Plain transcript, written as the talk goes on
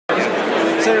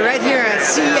So right here at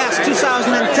CES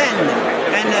 2010,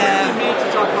 and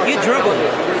you Drobo.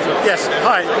 Yes,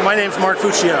 hi, my name's Mark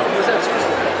Fuccio.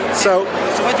 So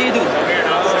what do you do?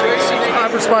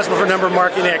 I'm responsible for a number of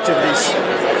marketing activities.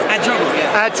 At Drobo,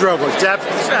 yeah. At Drobo,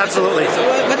 absolutely. So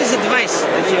what is the device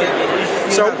that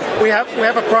you So we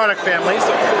have a product family.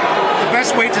 The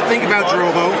best way to think about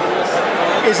Drobo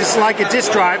is it's like a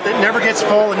disk drive that never gets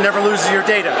full and never loses your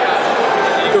data.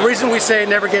 The reason we say it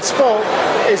never gets full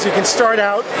is you can start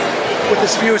out with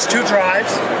as few as 2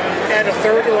 drives, add a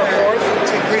third or a fourth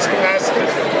to increase capacity,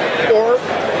 or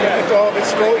if all of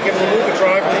it's full, you can remove a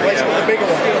drive and replace it with a bigger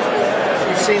one.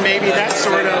 You've seen maybe that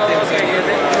sort of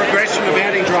progression of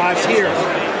adding drives here.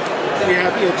 We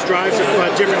have drives of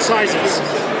different sizes.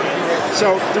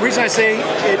 So the reason I say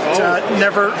it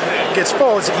never gets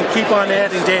full is you can keep on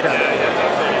adding data.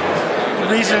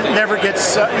 The reason it never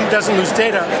doesn't lose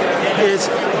data is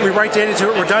we write data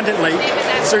to it redundantly,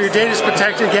 so your data is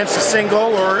protected against a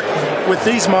single, or with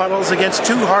these models, against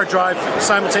 2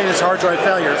 simultaneous hard drive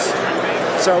failures.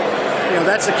 So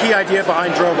that's the key idea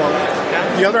behind Drobo.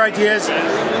 The other idea is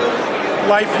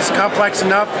life is complex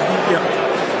enough.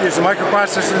 There's a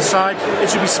microprocessor inside. It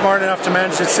should be smart enough to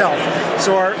manage itself.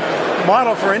 So our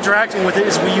model for interacting with it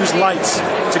is we use lights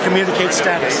to communicate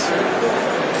status.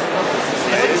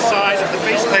 The size of the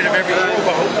faceplate of every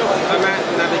Drobo.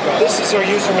 This is our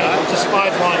user manual, just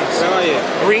 5 lines.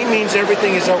 Green means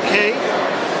everything is okay.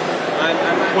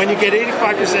 When you get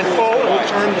 85% full, it will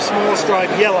turn the smallest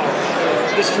drive yellow.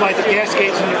 This is like the gas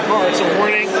gauge in your car. It's a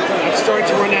warning, I'm starting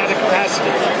to run out of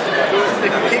capacity.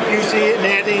 If you keep using it and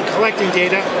adding and collecting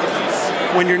data,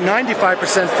 when you're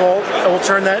 95% full, it will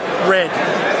turn that red,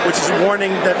 which is a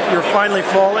warning that you're finally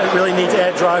full and really need to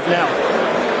add drive now.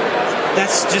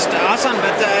 That's just awesome,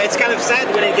 but it's kind of sad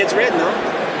when it gets red, no?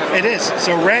 It is.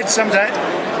 So red sometimes.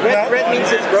 Red means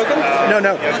it's broken?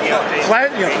 No. Flat,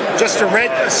 just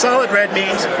a solid red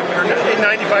means you're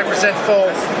 95% full.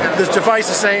 This device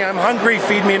is saying, I'm hungry,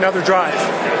 feed me another drive.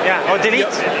 Yeah, or delete?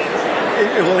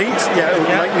 It will eat,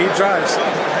 it might need drives.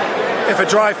 If a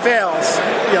drive fails,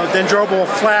 then Drobo will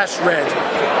flash red.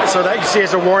 So that you see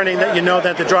as a warning that you know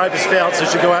that the drive has failed, so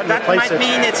you should go out and replace it. That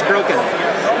might mean it's broken.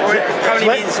 Or it probably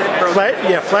means it's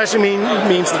broken. Flashing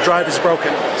means the drive is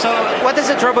broken. So what does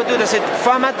the Drobo do? Does it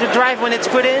format the drive when it's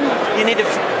put in? You need to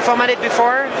format it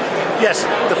before? Yes,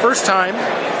 the first time,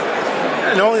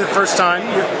 and only the first time,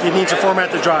 you need to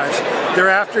format the drives.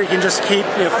 Thereafter, you can just keep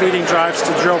feeding drives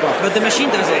to Drobo. But the machine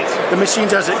does it. The machine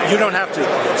does it. You don't have to.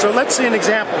 So let's see an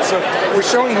example. So we're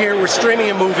showing here, we're streaming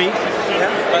a movie.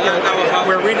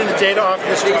 We're reading the data off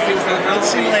this drive. Let's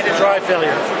simulate a drive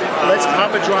failure. Let's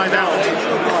pop a drive out.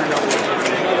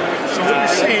 So what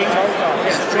you're seeing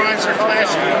is the drives are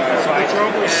flashing. So what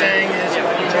Drobo is saying is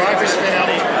the drive is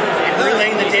failing.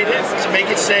 Relaying the data to make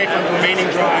it safe on the remaining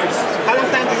drives. How long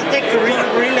time does it take to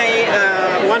relay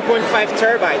 1.5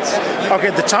 terabytes? Okay,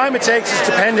 the time it takes is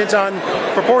dependent on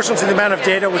proportional to the amount of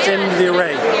data within the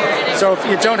array. So if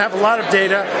you don't have a lot of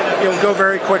data, it will go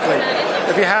very quickly.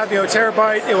 If you have a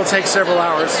terabyte, it will take several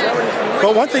hours.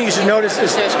 But one thing you should notice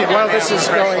is while this is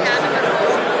going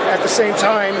at the same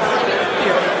time,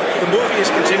 the movie is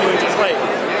continuing to play.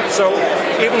 So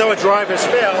even though a drive has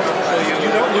failed,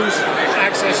 you don't lose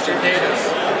access to your data.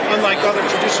 Unlike other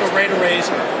traditional RAID arrays,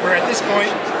 where at this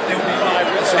point they will be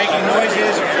making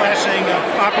noises or flashing an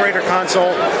operator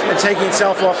console and taking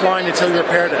itself offline until you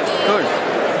repaired it. Good.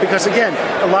 Because again,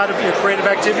 a lot of your creative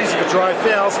activities, if a drive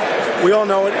fails, we all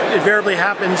know it invariably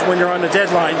happens when you're on a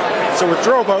deadline. So with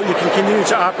Drobo, you can continue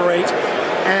to operate,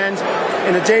 and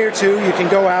in a day or two, you can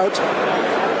go out,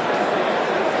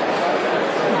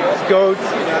 go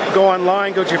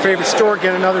online, go to your favorite store,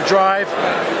 get another drive,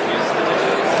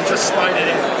 and just slide it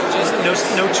in. Just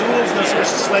no tools, no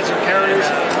special sleds or carriers.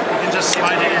 You can just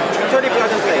slide it in. Totally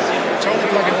plug and play. Totally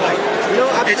plug and play. No,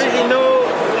 absolutely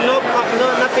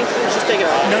nothing. Just take it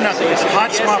out. No, nothing. It's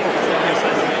hot swappable.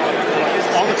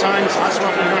 All the time, it's hot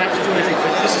swappable. You don't have to do anything.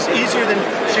 This is easier than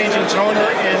changing toner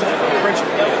and printer.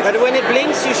 But when it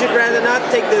blinks, you should rather not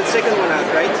take the second one out,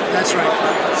 right? That's right.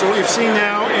 So what you've seen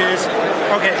now is,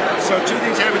 okay, so 2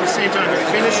 things happen at the same time. We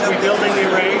finished rebuilding the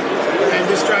array, and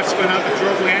this drive's been up, the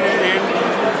Drobo added it in,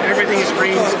 everything is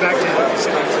green, it's back to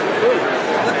Cool.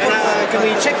 And can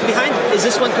we check behind? Is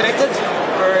this one connected?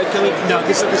 Or can we? No,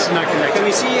 this is not connected. Can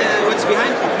we see what's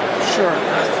behind? Sure.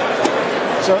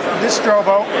 So this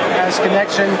Drobo has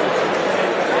connection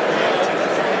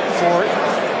for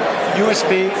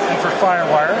USB and for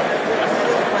FireWire.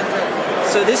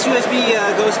 So this USB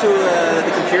goes to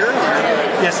the computer? Or?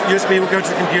 Yes, USB will go to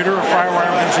the computer, or FireWire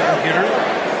will go to the computer.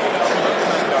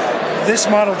 This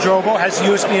model Drobo has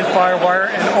USB and FireWire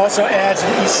and also adds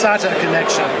an eSATA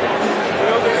connection.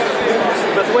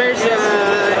 But where's the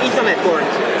Ethernet port?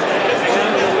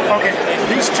 Okay,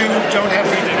 these two don't have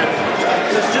Ethernet.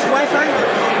 So it's just Wi-Fi?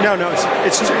 No,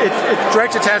 it's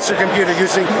direct attached to the computer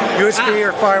using USB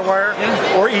or FireWire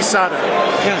or eSATA.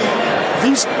 Yeah.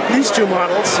 These two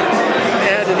models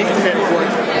add an Ethernet port.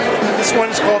 This one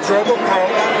is called Drobo Pro.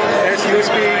 It has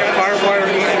USB, FireWire,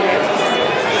 and Ethernet.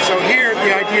 So here,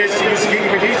 the idea is to use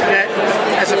gigabit Ethernet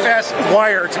as a fast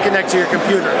wire to connect to your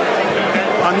computer.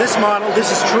 On this model, this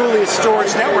is truly a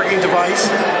storage networking device.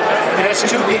 It has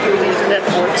 2 gigabit Ethernet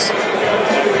ports,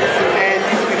 and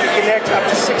you can connect up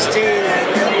to 16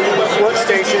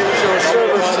 workstations or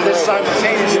servers to this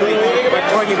simultaneously by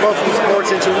plugging both of these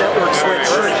ports into a network switch.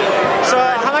 So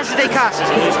how much do they cost?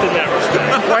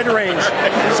 Quite a range.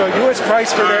 So U.S.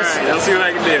 price for this. All right, I'll see what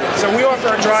I can do. So we offer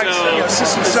our drives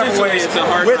systems several ways,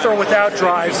 with or without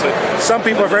drives. Some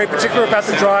people are very particular about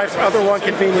the drives, other want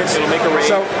convenience.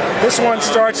 So this one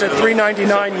starts at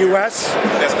 $399 US.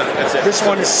 That's it. This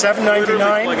one is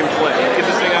 $799. Plug and play. Get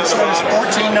this thing out This of the one is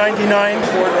box. $14.99.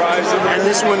 4 drives in there. And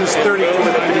this one is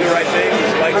 $34.99. Do the right thing.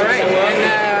 All right.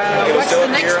 And what's the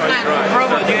next plan for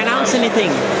Drobo? Do you announce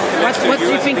anything? What do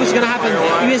you think is going to happen?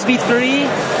 USB 3?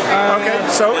 Okay,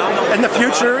 so in the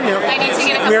future,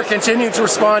 we are continuing to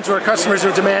respond to our customers who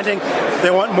are demanding. They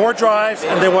want more drive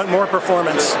and they want more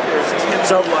performance.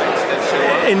 So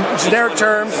in generic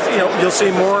terms, you'll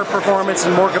see more performance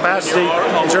and more capacity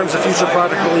in terms of future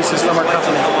product releases from our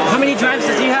company. How many drives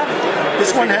does he have?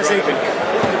 This one has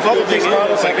both of these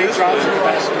models have 8 drives of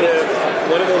capacity.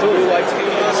 One of those blue lights came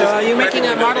on. So are you making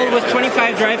a model with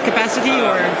 25 drive capacity,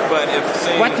 or But if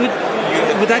what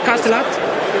would that cost a lot?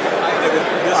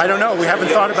 I don't know. We haven't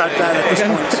thought about that at this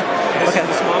point. Okay.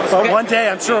 But one day,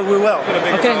 I'm sure we will.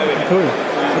 Okay. Cool.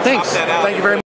 Well, thanks. Thank you very much.